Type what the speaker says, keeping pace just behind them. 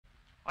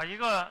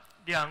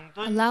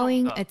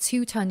Allowing a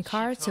 2-ton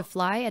car to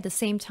fly at the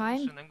same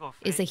time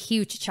is a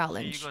huge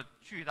challenge.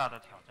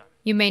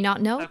 You may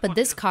not know, but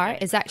this car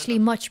is actually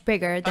much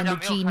bigger than the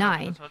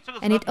G9,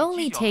 and it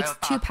only takes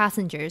 2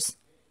 passengers.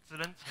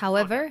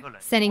 However,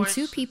 sending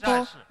 2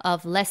 people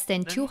of less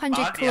than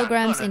 200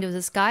 kilograms into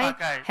the sky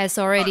has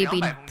already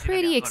been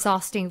pretty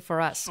exhausting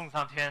for us.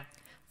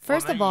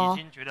 First of all,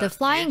 the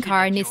flying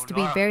car needs to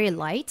be very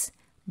light,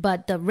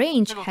 but the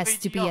range has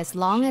to be as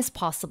long as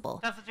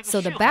possible.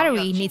 So the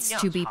battery needs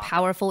to be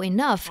powerful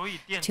enough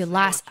to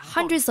last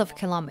hundreds of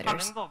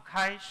kilometers.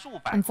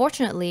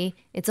 Unfortunately,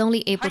 it's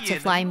only able to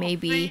fly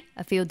maybe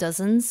a few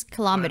dozens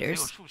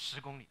kilometers.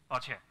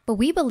 But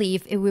we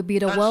believe it will be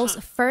the world's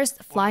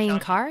first flying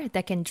car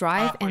that can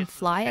drive and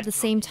fly at the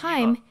same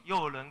time,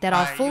 that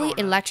are fully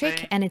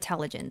electric and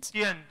intelligent.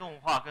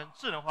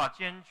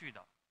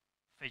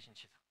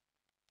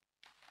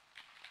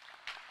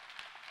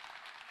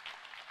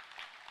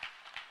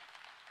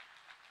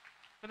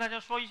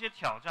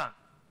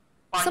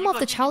 Some of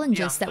the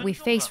challenges that we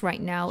face right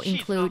now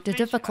include the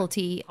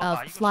difficulty of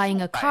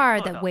flying a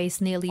car that weighs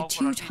nearly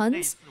 2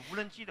 tons.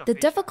 The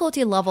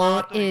difficulty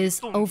level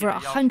is over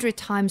 100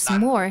 times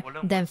more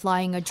than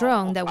flying a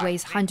drone that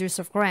weighs hundreds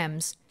of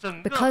grams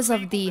because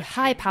of the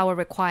high power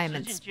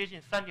requirements.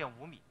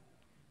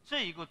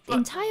 The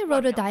entire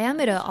rotor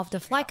diameter of the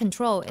flight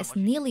control is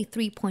nearly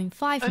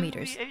 3.5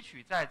 meters.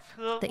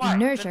 The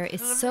inertia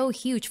is so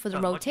huge for the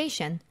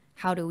rotation.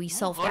 How do we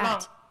solve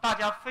that?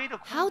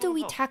 How do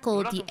we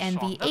tackle the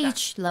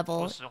NVH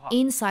level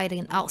inside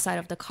and outside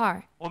of the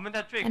car?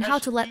 And how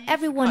to let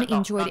everyone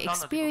enjoy the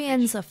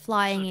experience of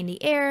flying in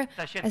the air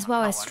as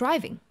well as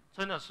driving?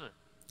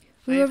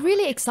 We were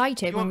really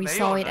excited when we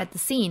saw it at the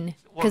scene,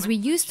 because we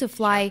used to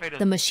fly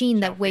the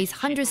machine that weighs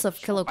hundreds of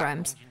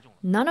kilograms.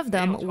 None of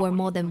them were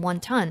more than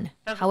 1 ton.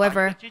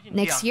 However,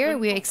 next year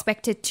we are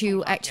expected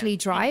to actually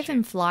drive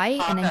and fly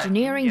an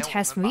engineering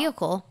test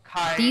vehicle.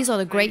 These are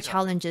the great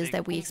challenges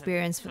that we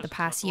experienced for the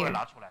past year.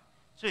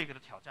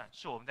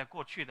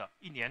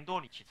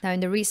 Now, in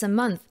the recent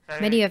month,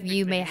 many of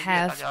you may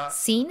have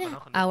seen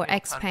our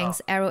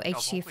Xpeng's Aero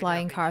HT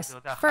flying car's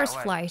first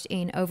flight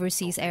in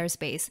overseas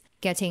airspace,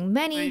 getting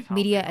many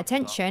media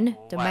attention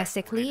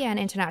domestically and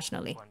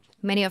internationally.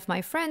 Many of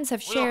my friends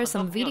have shared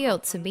some video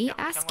to me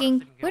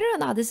asking whether or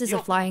not this is a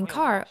flying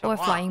car or a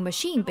flying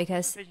machine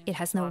because it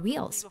has no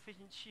wheels.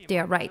 They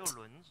are right.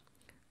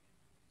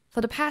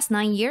 For the past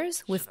 9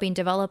 years, we've been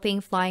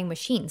developing flying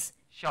machines.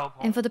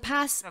 And for the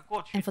past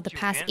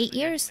 8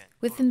 years,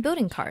 we've been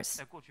building cars.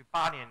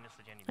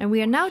 And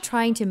we are now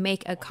trying to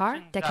make a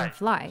car that can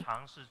fly.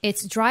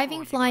 It's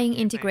driving, flying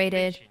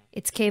integrated,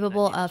 it's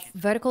capable of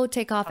vertical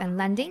takeoff and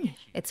landing,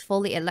 it's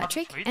fully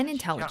electric and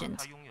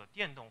intelligent.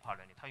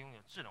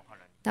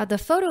 Now, the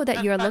photo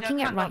that you're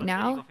looking at right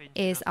now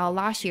is our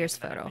last year's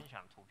photo.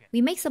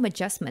 We made some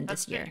adjustment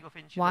this year.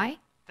 Why?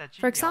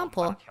 For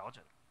example,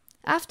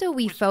 after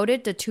we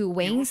folded the 2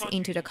 wings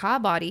into the car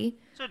body,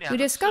 we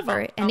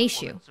discovered an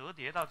issue.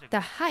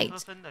 The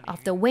height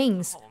of the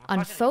wings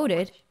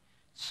unfolded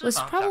was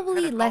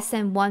probably less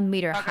than 1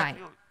 meter high.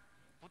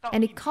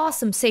 And it caused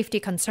some safety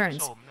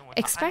concerns,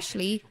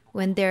 especially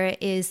when there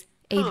is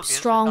a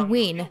strong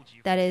wind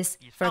that is,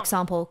 for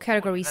example,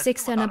 category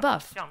 6 and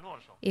above.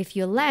 If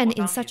you land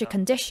in such a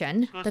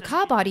condition, the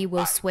car body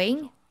will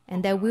swing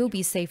and there will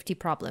be safety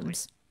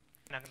problems.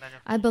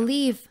 I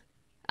believe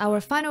our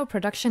final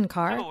production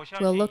car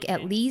will look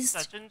at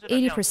least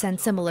 80%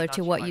 similar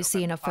to what you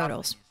see in the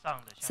photos.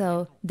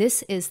 So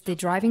this is the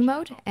driving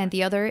mode and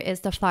the other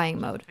is the flying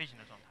mode.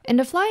 In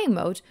the flying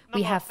mode,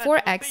 we have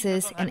 4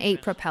 axes and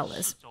 8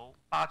 propellers.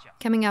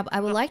 Coming up,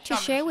 I would like to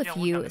share with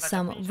you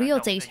some real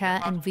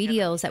data and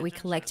videos that we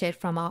collected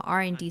from our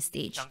R&D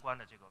stage.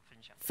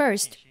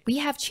 First, we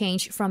have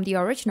changed from the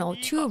original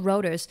 2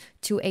 rotors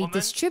to a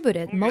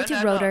distributed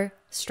multi-rotor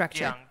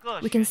structure.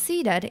 We can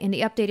see that in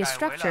the updated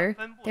structure,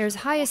 there is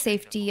higher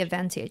safety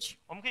advantage.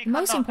 The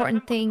most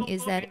important thing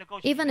is that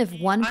even if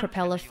one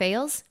propeller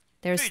fails,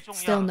 there's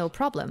still no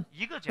problem.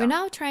 We're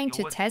now trying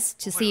to test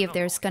to see if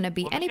there's going to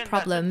be any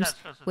problems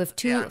with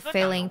 2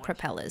 failing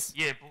propellers.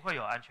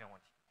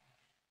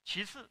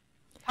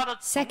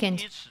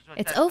 Second,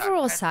 its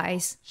overall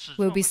size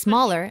will be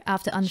smaller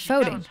after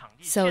unfolding,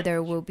 so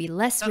there will be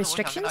less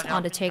restrictions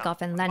on the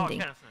takeoff and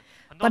landing.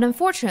 But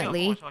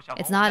unfortunately,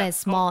 it's not as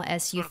small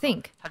as you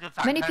think.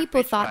 Many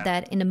people thought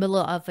that in the middle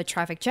of a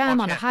traffic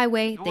jam on the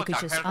highway, they could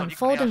just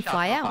unfold and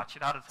fly out.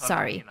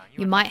 Sorry,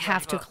 you might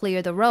have to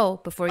clear the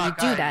road before you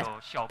do that,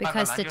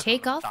 because the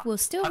takeoff will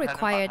still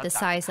require the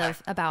size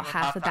of about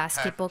half a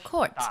basketball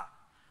court.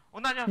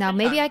 Now,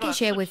 maybe I can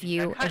share with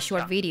you a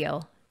short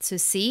video to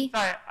see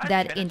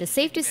that in the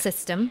safety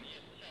system,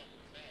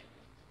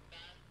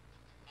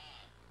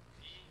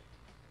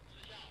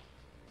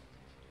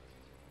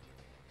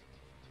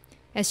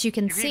 as you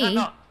can see,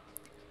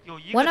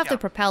 one of the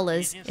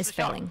propellers is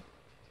failing.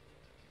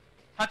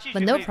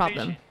 But no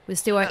problem, we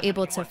still are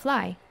able to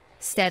fly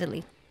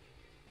steadily.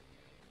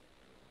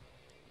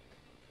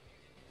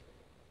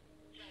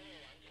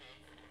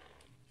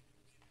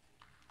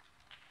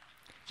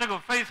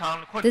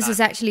 This is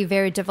actually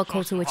very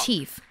difficult to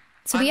achieve.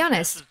 To be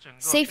honest,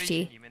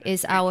 safety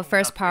is our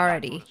first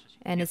priority,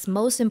 and it's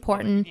most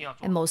important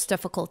and most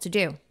difficult to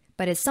do.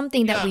 But it's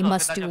something that we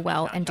must do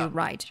well and do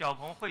right.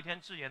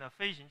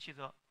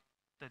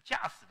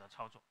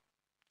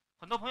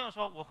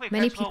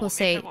 Many people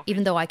say,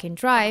 even though I can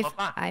drive,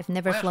 I've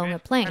never flown a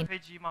plane.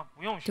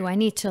 Do I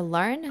need to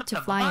learn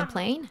to fly a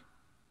plane?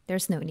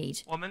 There's no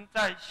need.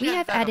 We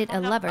have added a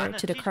lever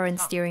to the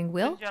current steering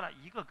wheel.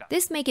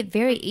 This makes it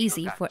very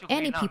easy for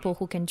any people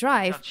who can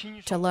drive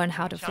to learn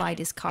how to fly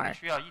this car.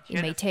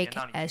 It may take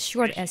as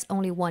short as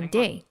only 1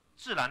 day.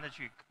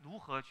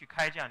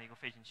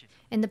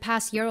 In the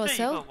past year or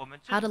so,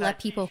 how to let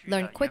people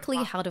learn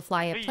quickly how to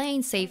fly a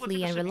plane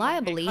safely and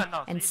reliably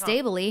and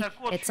stably,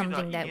 it's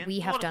something that we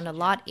have done a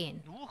lot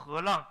in.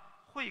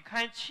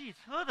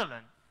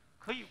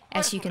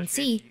 As you can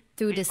see,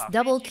 through this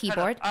double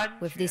keyboard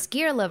with this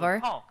gear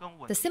lever,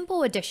 the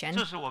simple addition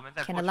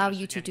can allow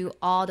you to do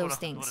all those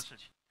things.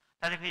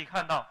 大家可以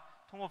看到，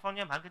通过方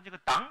向盘跟这个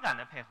档杆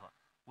的配合，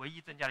唯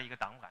一增加了一个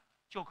档杆，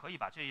就可以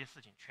把这些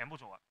事情全部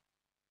做完。